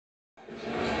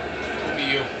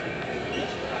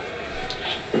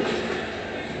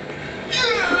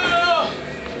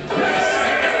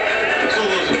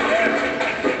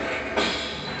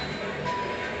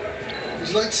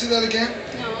see that again?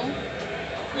 No.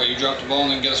 Wait, you dropped the ball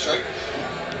and then get a strike?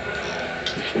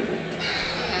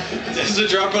 Yeah. This is a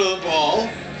drop of the ball.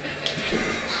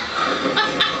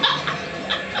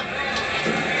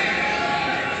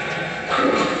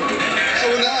 So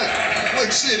we're not. I'd like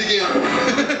to see it again.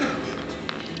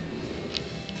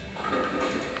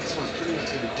 This one's pretty much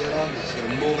going to be dead on. It's going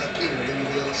to mold that pin and then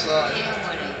to the other side. Yeah,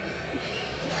 whatever.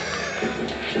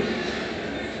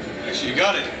 Actually, you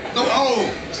got it. No, oh!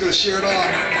 It's going to shear it off. You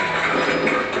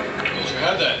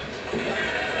had that.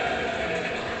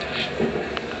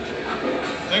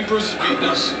 I think Bruce is beating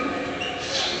us.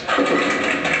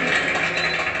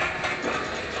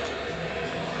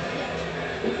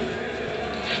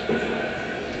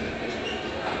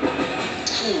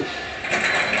 Ooh.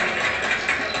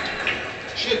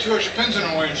 She had 2 extra pins in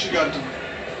her way and she got the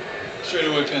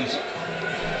straightaway pins.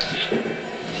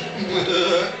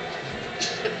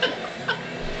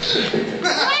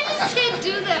 Why does Ted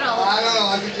do that all the I time? don't know.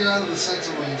 I think you're out of the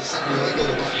sensor range. Just let go of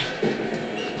the button.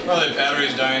 Probably the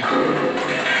battery's dying.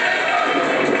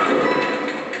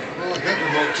 Well, I got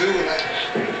remote too, and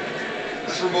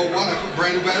that's remote 1. I put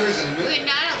brand new batteries in it. We're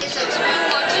not at this. I was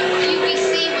watching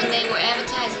QVC when they were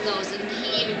advertising those, and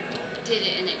he even did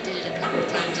it, and it did it a couple of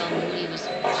times on when he was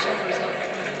showing results.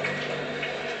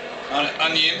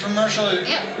 On the infomercial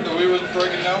Yep. that we was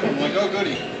breaking down, I'm like, oh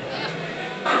goody.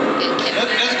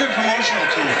 That's a good promotional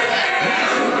tool.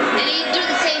 And he'd do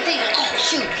the same thing. Oh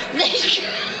shoot!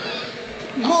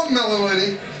 Come on, Mellow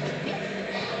Lady.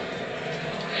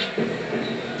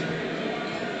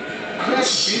 You have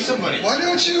to beat somebody. Why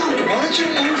don't you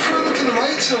move further to the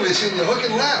right, Sylvia, so you're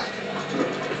hooking left?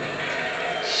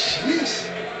 Jeez.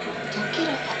 Don't get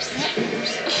all upset.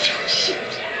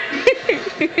 Shoot.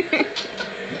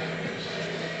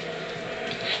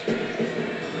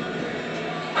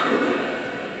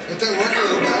 Let that work a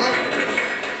little better.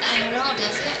 I don't know,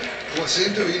 does it? Well,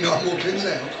 same to you knock more pins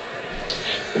down.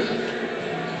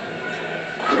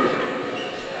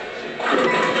 I'm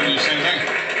gonna do the same thing.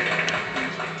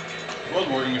 Was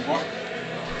working before.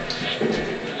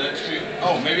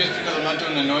 Oh, maybe it's because I'm not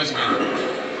doing the noise again.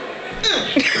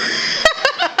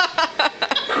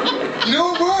 You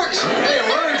know it works. Hey, it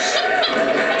works!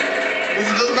 It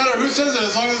doesn't matter who says it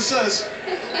as long as it says.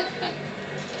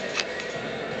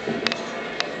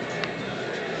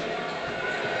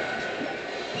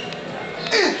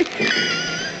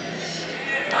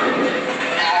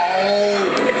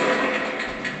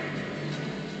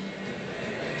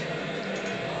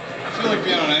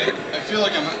 I feel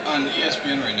like I'm on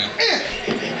ESPN right now.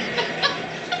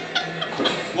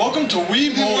 Welcome to Wee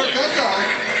Didn't Bowling. work that time.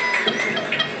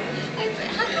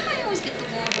 How come I always get the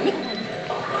water on?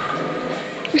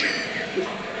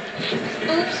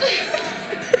 Oops.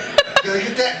 Gotta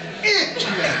get that.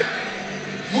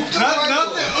 Move to the right. Not a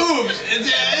the little. oops. It's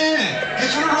Get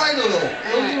to the right a little.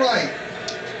 Go to the right.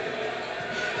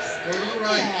 Go to the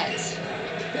right. Yes.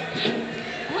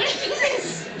 What is this? Do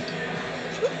this.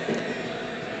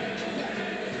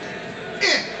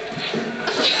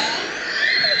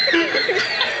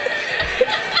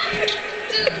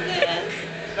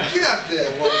 Get up there,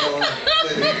 one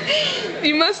lady.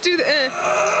 You must do the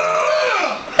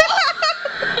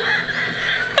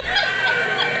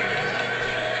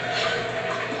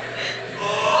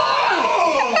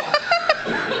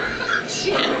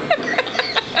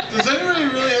Does anybody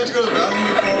really have to go to the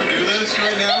bathroom before we do this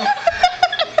right now?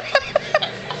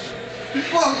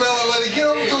 Come on, Bella, lady. Get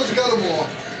over towards Guttermore.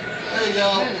 There you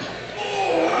go.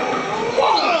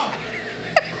 God.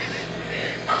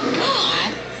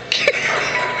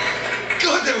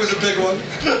 God, that was a big one.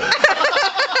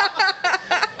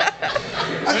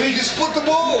 I think you split the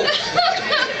bowl.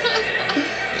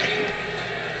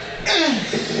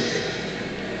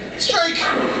 Strike!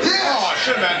 Yes. Oh,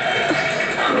 shit, man.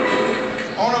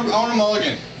 I want a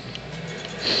mulligan.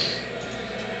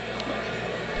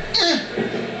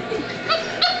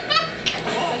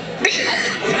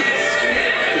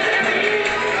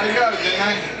 I got it, didn't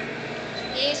I?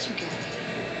 Yes, you got it.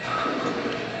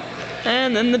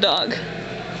 and then the dog.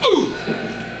 Ooh!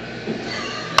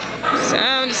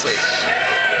 Sound asleep.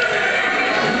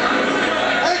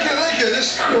 Thank you.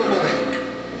 This is good money.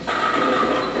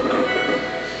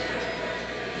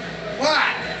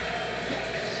 What?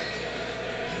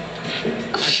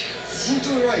 Move to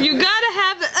the right. You gotta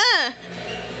have the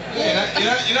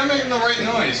You're not making the right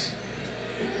noise.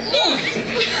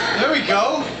 There we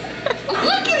go.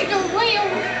 Look at it go way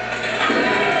over.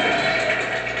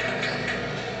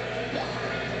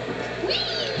 Whee!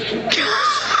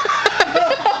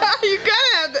 You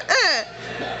gotta have the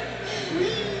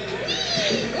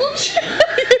Whoops. You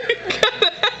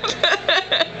gotta have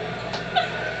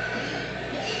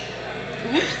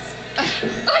There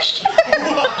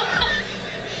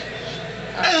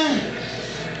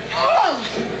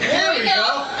we go.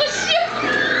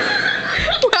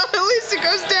 Well, at least it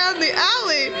goes down the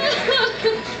alley.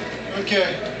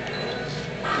 Okay.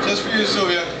 Just for you,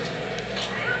 Sylvia.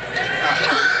 Ah,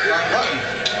 wrong button.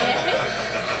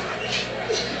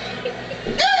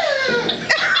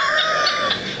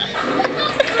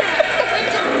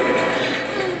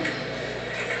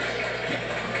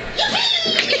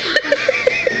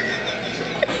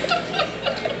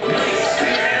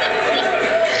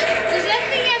 Does that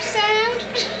thing have sound?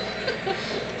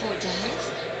 Oh, it does?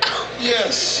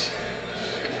 Yes.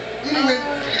 And he went,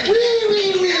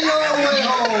 wee, all the way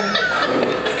home.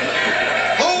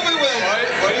 Home he went.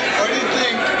 Why do you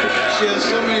think she has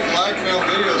so many blackmail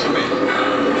videos of me?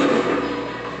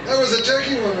 That was a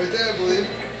turkey one right there, I believe.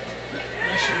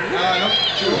 Nope.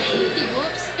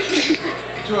 Whoops.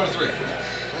 2 out of 3.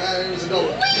 It was another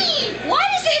one. Wee! Why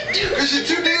does it do? Because you're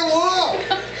too damn low.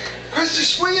 Chris, you're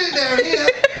swinging it down here.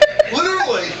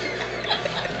 Literally.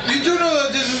 You do know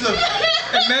that this is an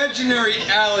imaginary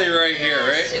alley right here,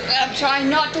 right? I'm trying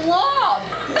not to lob.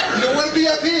 You don't want to be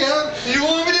up here. You don't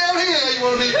want to be down here. You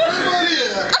want to be right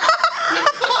here.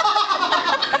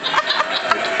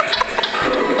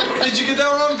 Did you get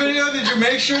that one on video? Did you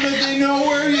make sure that they know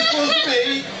where you're supposed to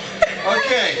be?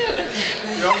 Okay.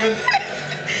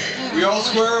 We all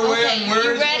square away Okay, on where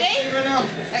you it's supposed ready? to be right now.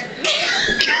 Hey,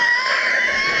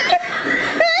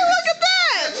 look at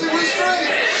that. It was straight.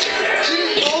 She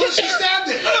didn't roll it. She stabbed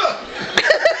it.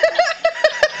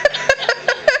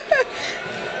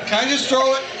 Can I just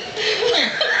throw it?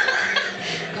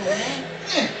 Go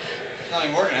ahead. Not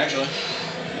even working, actually.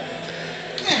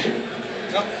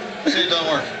 Nope. See, it doesn't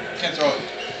work. Can't throw it.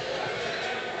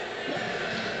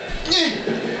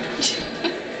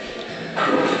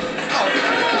 Oh,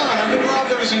 come on. I've been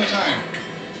robbed every single time.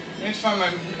 I need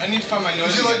to find my noise.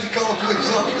 Would you like again. to call a police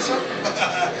officer?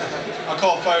 I'll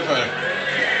call a firefighter.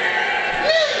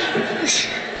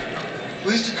 At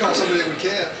least you call somebody that would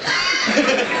care.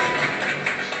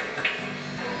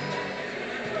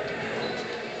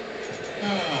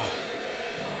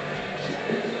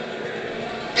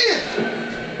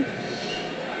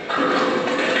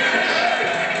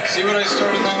 See what I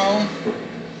started in the home?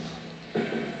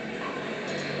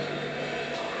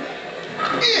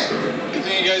 Good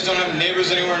thing you guys don't have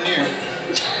neighbors anywhere near.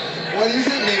 Why do you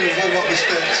think neighbors live up the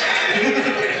steps?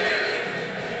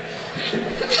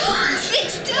 They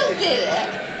still did it.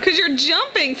 Because you're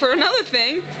jumping for another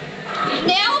thing.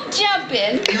 Now I'm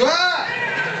jumping. You are.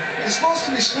 It's supposed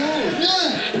to be smooth.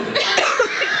 Yeah.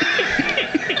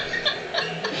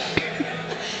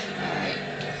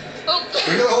 Oh.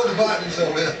 We're gonna hold the buttons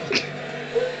over here.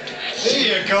 There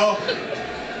you go.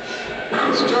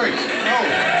 Strike. No.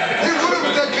 They would have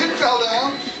if that pin fell down.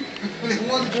 They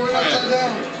wanted to throw it upside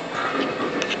down.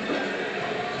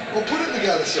 Well, put it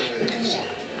together, Sylvia. Come on.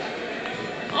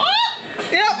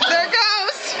 Yep, there it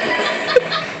goes.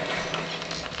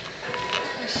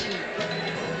 Oh, shoot.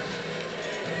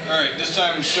 Alright, this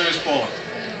time serious bowling.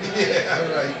 Yeah,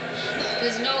 right.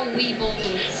 There's no wee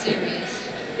bowling that's serious.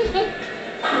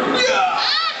 Yeah!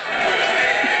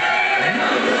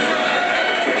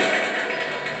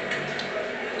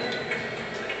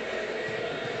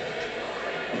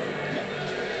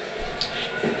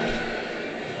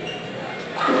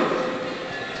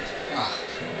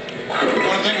 I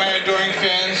want to thank my adoring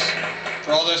fans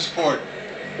for all their support.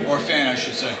 Or fan, I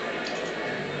should say.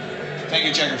 Thank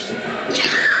you, Checkers.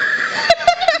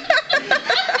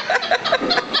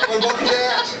 What about the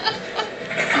cats?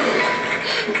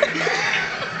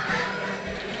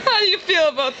 How do you feel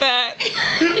about that?